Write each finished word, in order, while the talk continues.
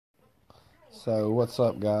So, what's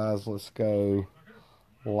up, guys? Let's go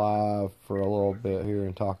live for a little bit here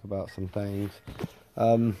and talk about some things.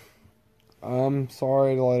 Um, I'm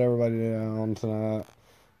sorry to let everybody down tonight.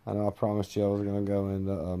 I know I promised you I was going to go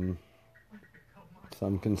into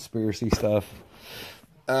some conspiracy stuff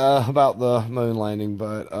about the moon landing,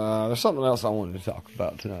 but there's something else I wanted to talk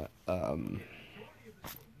about tonight.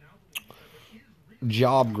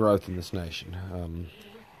 Job growth in this nation.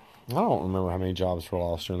 I don't remember how many jobs were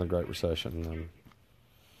lost during the Great Recession.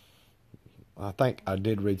 I think I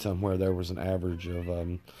did read somewhere there was an average of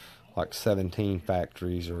like 17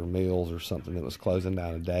 factories or mills or something that was closing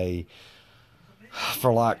down a day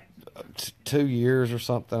for like 2 years or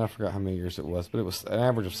something. I forgot how many years it was, but it was an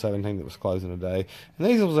average of 17 that was closing a day. And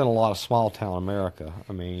these was in a lot of small town America.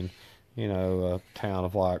 I mean, a town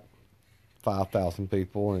of like 5,000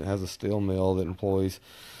 people, and it has a steel mill that employs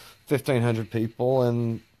 1,500 people,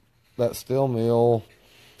 and that steel mill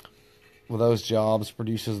with those jobs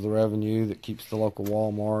produces the revenue that keeps the local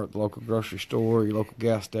Walmart, the local grocery store, your local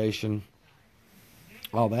gas station,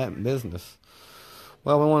 all that in business.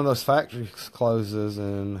 Well, when one of those factories closes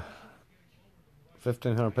and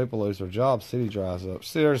 1,500 people lose their jobs, city dries up.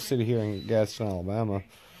 There's a city here in Gadsden, Alabama,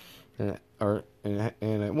 and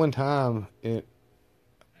at one time it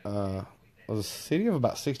was a city of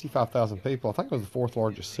about 65,000 people. I think it was the fourth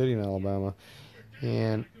largest city in Alabama,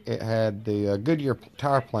 and it had the Goodyear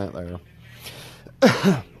tire plant there.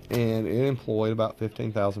 And it employed about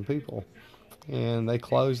 15,000 people, and they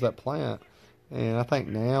closed that plant. And I think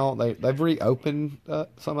now they've reopened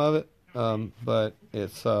some of it, but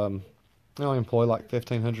it's they only employ like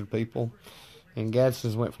 1,500 people. And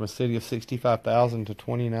Gadsden's went from a city of 65,000 to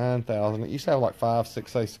 29,000. It used to have like 5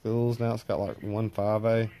 6A schools. Now it's got like 1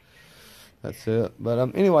 5A. That's it.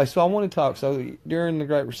 But anyway, so I want to talk. So during the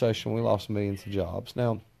Great Recession, we lost millions of jobs.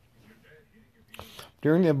 Now,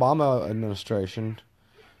 during the Obama administration,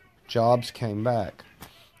 jobs came back.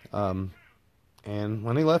 And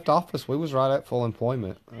when he left office, we was right at full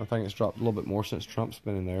employment. I think it's dropped a little bit more since Trump's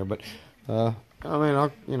been in there. But,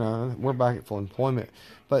 we're back at full employment.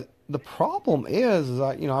 But the problem is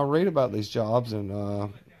I read about these jobs, and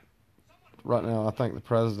right now I think the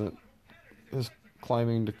president is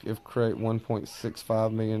claiming to create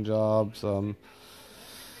 1.65 million jobs.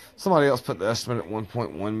 Somebody else put the estimate at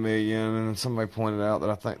 1.1 million, and somebody pointed out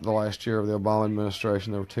that I think the last year of the Obama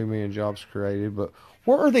administration there were 2 million jobs created. But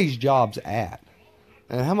where are these jobs at,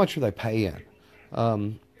 and how much are they paying?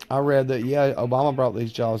 I read that Obama brought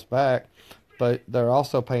these jobs back, but they're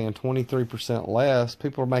also paying 23% less.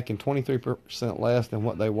 People are making 23% less than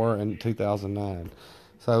what they were in 2009.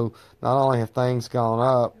 So not only have things gone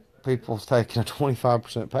up, people's taking a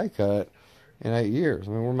 25% pay cut in 8 years.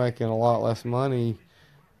 I mean, we're making a lot less money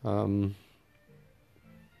than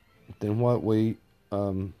what we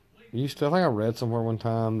used to. I think I read somewhere one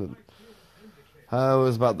time that it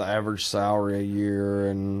was about the average salary a year,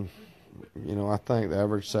 and I think the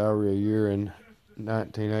average salary a year in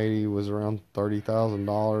 1980 was around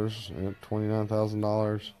 $30,000 and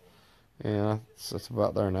 $29,000, and that's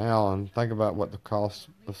about there now. And think about what the cost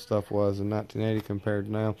of stuff was in 1980 compared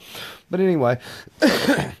to now. But anyway,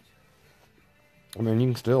 I mean, you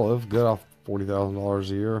can still live good off $40,000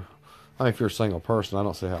 a year. I mean, if you're a single person, I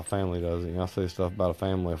don't see how a family does it. I see stuff about a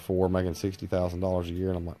family of 4 making $60,000 a year,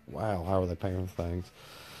 and I'm like, wow, how are they paying for things?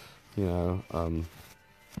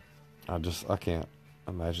 I can't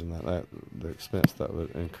imagine that the expense that would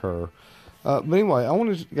incur. But anyway, I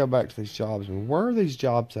wanted to go back to these jobs. I mean, where are these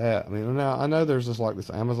jobs at? I mean, now I know there's this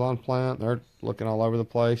Amazon plant. They're looking all over the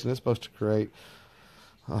place, and it's supposed to create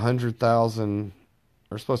 100,000.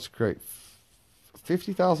 They're supposed to create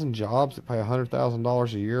 50,000 jobs that pay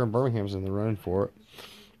 $100,000 a year, and Birmingham's in the running for it.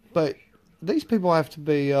 But these people have to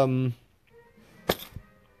be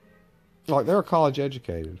they're college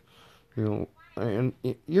educated, And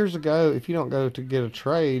years ago, if you don't go to get a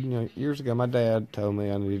trade, years ago, my dad told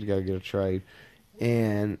me I needed to go get a trade,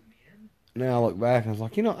 and now I look back and I was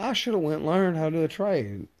like, I should have went and learned how to do a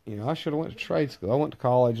trade. I should have went to trade school. I went to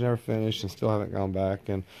college, never finished, and still haven't gone back.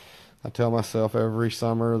 And I tell myself every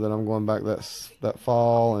summer that I'm going back that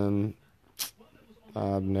fall, and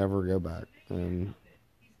I'd never go back. And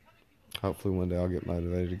hopefully one day I'll get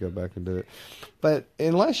motivated to go back and do it. But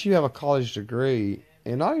unless you have a college degree,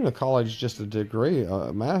 and not even a college, just a degree,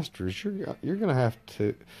 a master's, you're going to have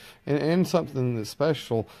to, and something that's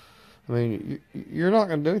special. I mean, you're not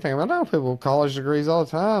going to do anything. I mean, I know people with college degrees all the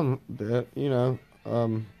time that,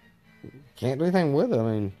 can't do anything with it. I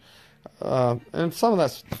mean, and some of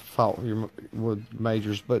that's fault with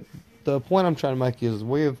majors, but the point I'm trying to make is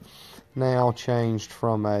we have now changed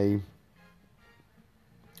from a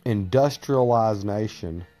industrialized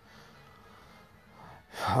nation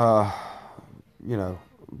uh, you know,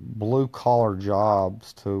 blue collar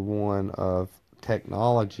jobs to one of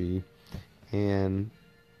technology and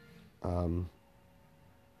um,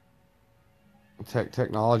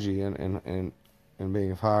 technology and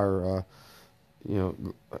being of higher, you know,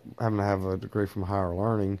 having to have a degree from higher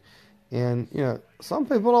learning. And, you know, some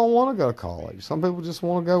people don't want to go to college. Some people just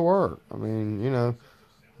want to go work. I mean, you know,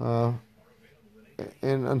 uh,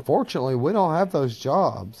 and unfortunately, we don't have those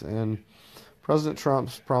jobs. And President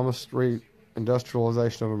Trump's promised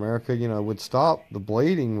reindustrialization of America, you know, would stop the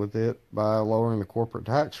bleeding with it by lowering the corporate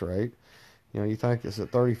tax rate. You know, you think it's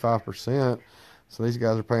at 35%. So these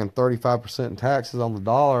guys are paying 35% in taxes on the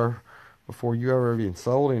dollar before you ever even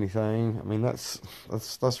sold anything. I mean, that's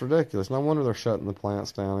ridiculous. No wonder they're shutting the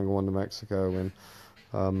plants down and going to Mexico and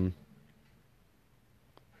um,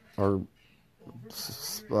 or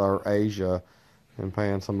or Asia and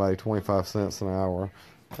paying somebody 25 cents an hour.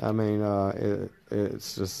 I mean,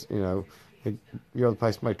 it's just, you know, you either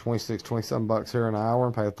pay somebody 26, 27 bucks here an hour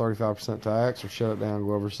and pay a 35% tax, or shut it down and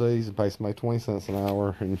go overseas and pay somebody 20 cents an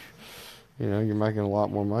hour, and you know you're making a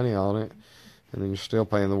lot more money on it, and then you're still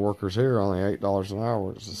paying the workers here only $8 an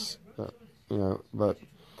hour. It's just, you know, but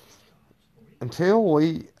until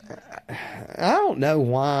I don't know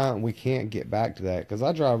why we can't get back to that, because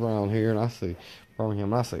I drive around here and I see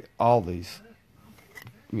Birmingham, and I see all these,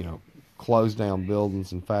 you know, closed down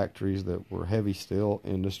buildings and factories that were heavy steel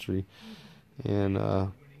industry, and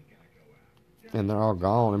they're all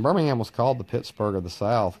gone. And Birmingham was called the Pittsburgh of the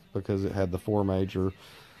South because it had the four major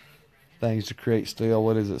things to create steel.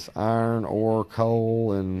 What is it? It's iron, ore,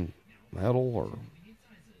 coal, and metal, or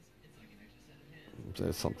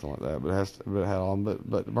it's something like that. But it had all.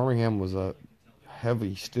 But Birmingham was a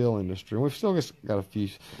heavy steel industry. And we've still just got a few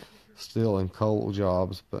steel and coal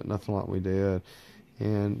jobs, but nothing like we did.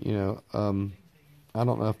 And you know, I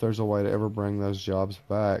don't know if there's a way to ever bring those jobs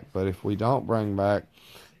back. But if we don't bring back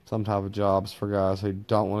some type of jobs for guys who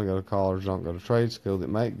don't want to go to college, don't go to trade school, that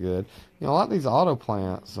make good. You know, a lot of these auto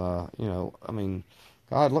plants, you know, I mean,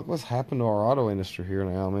 God, look what's happened to our auto industry here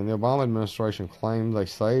now. I mean, the Obama administration claimed they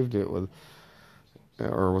saved it with,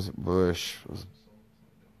 or was it Bush?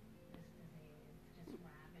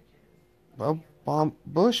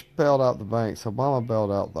 Bush bailed out the banks. Obama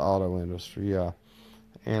bailed out the auto industry, yeah.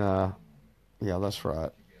 And, yeah, that's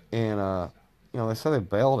right. And, you know, they say they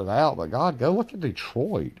bailed it out, but God, go look at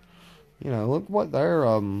Detroit. You know, look what they're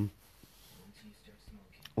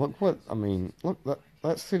look what I mean. Look,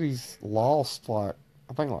 that city's lost like,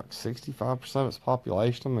 I think like 65% of its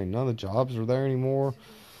population. I mean, none of the jobs are there anymore.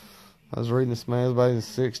 I was reading this man, everybody in the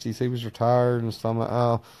 60s. He was retired and stuff.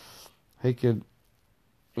 Oh, he could,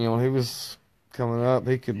 you know, when he was coming up,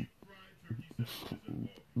 he could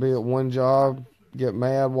be at one job, get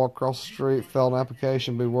mad, walk across the street, fill an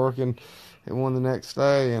application, be working at one the next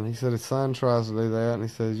day. And he said his son tries to do that, and he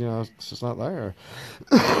says, you know, it's just not there.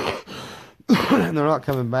 And they're not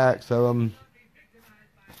coming back. So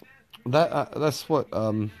that's what I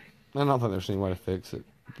don't think there's any way to fix it.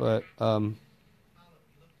 But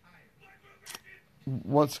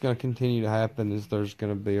what's going to continue to happen is there's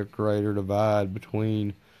going to be a greater divide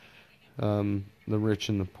between the rich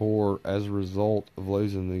and the poor as a result of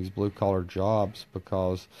losing these blue collar jobs,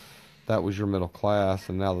 because that was your middle class,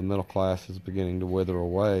 and now the middle class is beginning to wither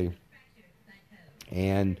away.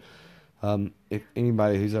 And if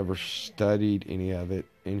anybody who's ever studied any of it,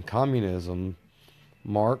 in communism,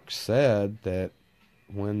 Marx said that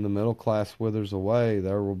when the middle class withers away,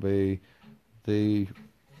 there will be the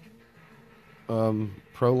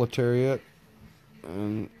proletariat,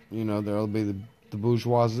 and you know there'll be the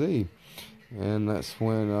bourgeoisie, and that's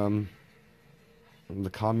when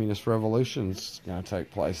the communist revolution's going to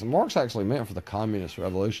take place. And Marx actually meant for the communist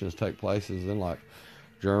revolution to take place in like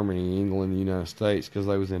Germany, England, the United States, because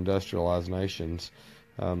they was industrialized nations.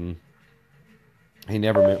 He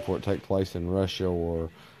never meant for it to take place in Russia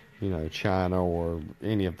or, you know, China or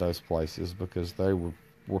any of those places, because they were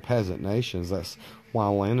peasant nations. That's why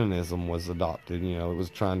Leninism was adopted. You know, it was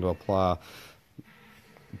trying to apply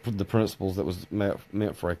the principles that was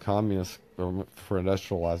meant for a communist or for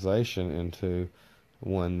industrialization into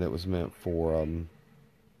one that was meant for you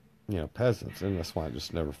know, peasants, and that's why it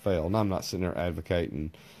just never failed. And I'm not sitting there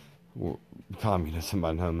advocating communism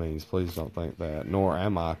by no means. Please don't think that. Nor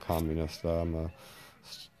am I a communist. I'm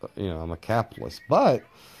a capitalist. But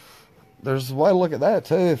there's a way to look at that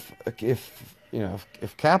too. If you know,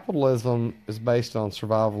 if capitalism is based on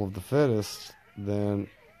survival of the fittest, then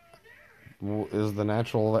is the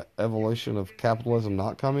natural evolution of capitalism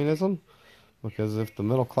not communism? Because if the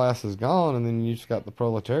middle class is gone and then you just got the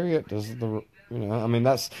proletariat, does the, you know, I mean,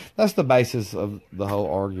 that's the basis of the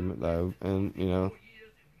whole argument, though. And you know,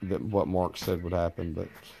 that what Mark said would happen, but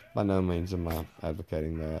by no means am I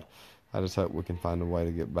advocating that. I just hope we can find a way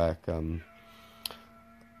to get back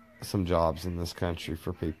some jobs in this country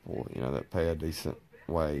for people, that pay a decent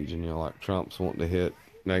wage. And, like Trump's wanting to hit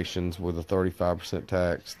nations with a 35%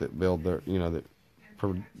 tax that build their, that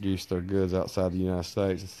produce their goods outside the United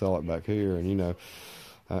States and sell it back here. And,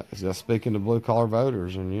 just speaking to blue-collar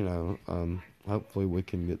voters, and, hopefully we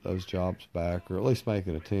can get those jobs back, or at least make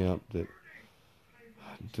an attempt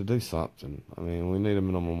to do something. I mean, we need a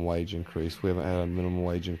minimum wage increase. We haven't had a minimum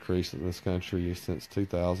wage increase in this country since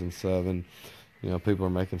 2007. People are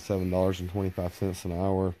making $7.25 an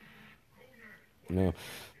hour.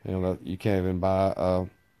 You can't even buy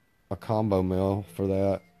a combo meal for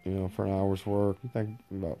that, for an hour's work. You think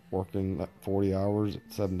about working like 40 hours at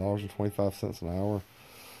 $7.25 an hour.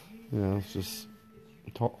 It's just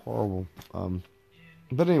horrible.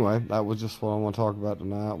 But anyway, that was just what I want to talk about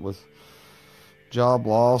tonight, with job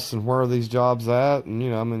loss and where are these jobs at. And,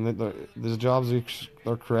 the jobs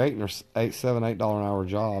they're creating are $8 an hour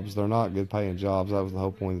jobs. They're not good paying jobs. That was the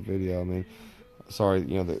whole point of the video.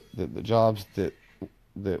 The jobs that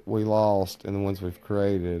we lost and the ones we've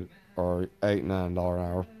created are $8, $9 an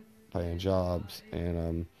hour paying jobs.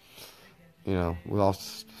 And, we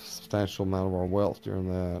lost a substantial amount of our wealth during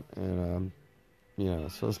that. And,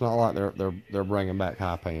 so it's not like they're bringing back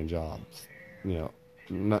high paying jobs,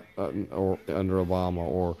 not, or under Obama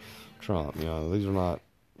or Trump. These are not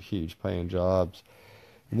huge paying jobs.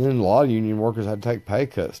 And then a lot of union workers had to take pay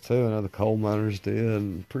cuts too. I know the coal miners did,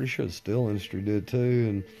 and pretty sure the steel industry did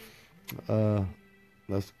too, and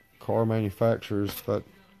those car manufacturers. But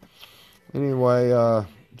anyway,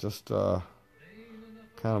 just kind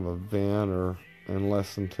of a vent and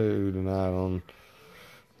lesson 2 tonight on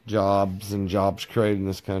jobs and jobs created in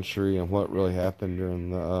this country and what really happened during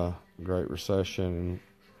the Great Recession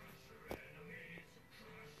and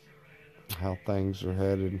how things are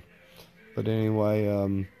headed. But anyway,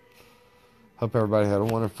 hope everybody had a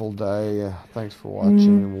wonderful day. Thanks for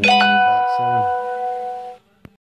watching, and we'll be back soon.